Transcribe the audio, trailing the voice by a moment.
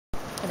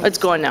It's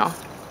going now.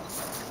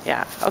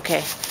 Yeah,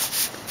 okay.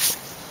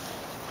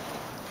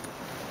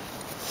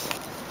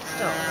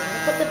 So,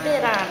 put the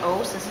bit on. Oh,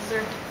 this is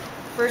her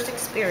first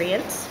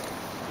experience.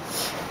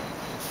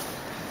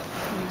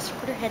 Just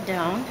put her head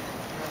down.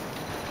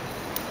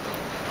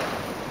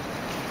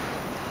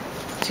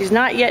 She's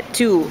not yet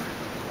 2.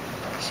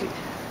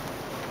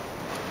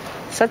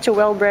 Such a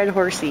well-bred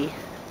horsey.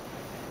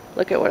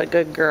 Look at what a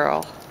good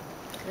girl.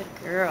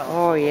 Good girl.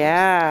 Oh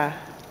yeah.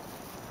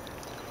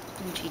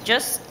 And we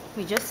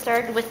just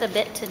started with a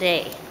bit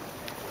today.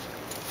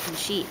 And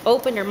she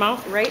opened her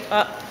mouth right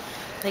up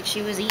like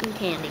she was eating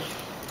candy.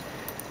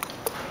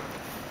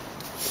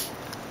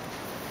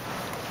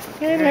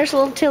 And there's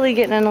little Tilly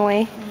getting in the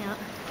way. Yeah.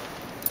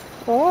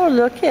 Oh,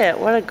 look at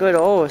what a good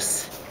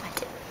ose.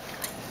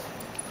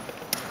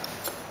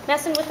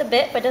 Messing with the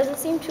bit, but doesn't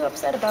seem too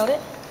upset about it.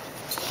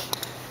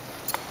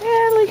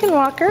 Yeah, we can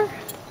walk her.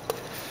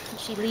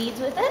 She leads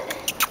with it.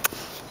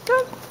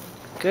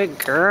 Good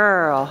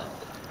girl.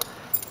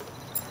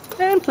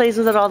 And plays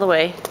with it all the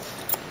way.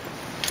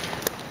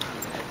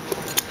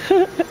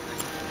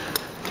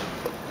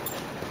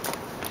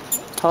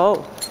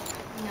 Oh.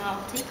 No,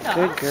 take it off.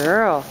 Good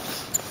girl.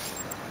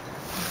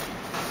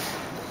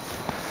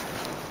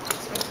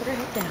 So put her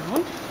head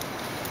down.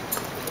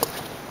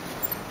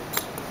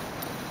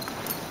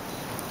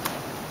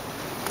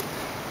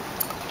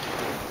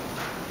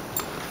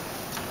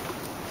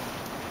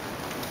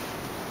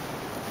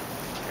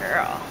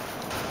 Girl.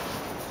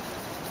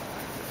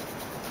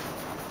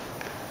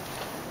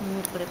 And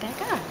we'll put it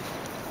back on.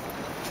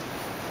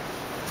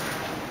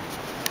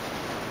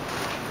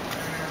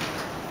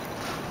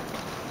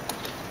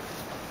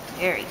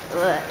 Very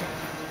good.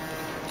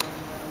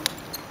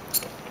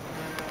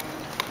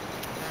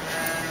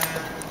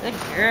 Good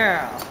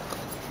girl.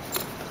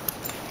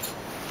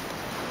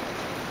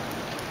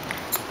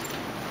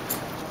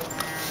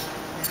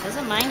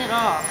 Doesn't mind at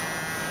all.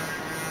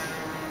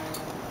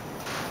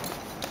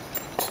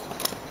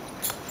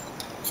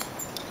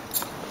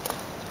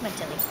 Come on,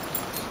 Tilly.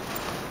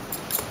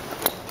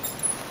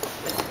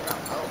 Good girl.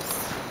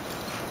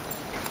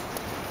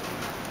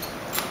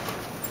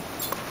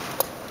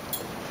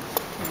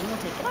 And we'll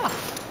take it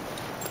off.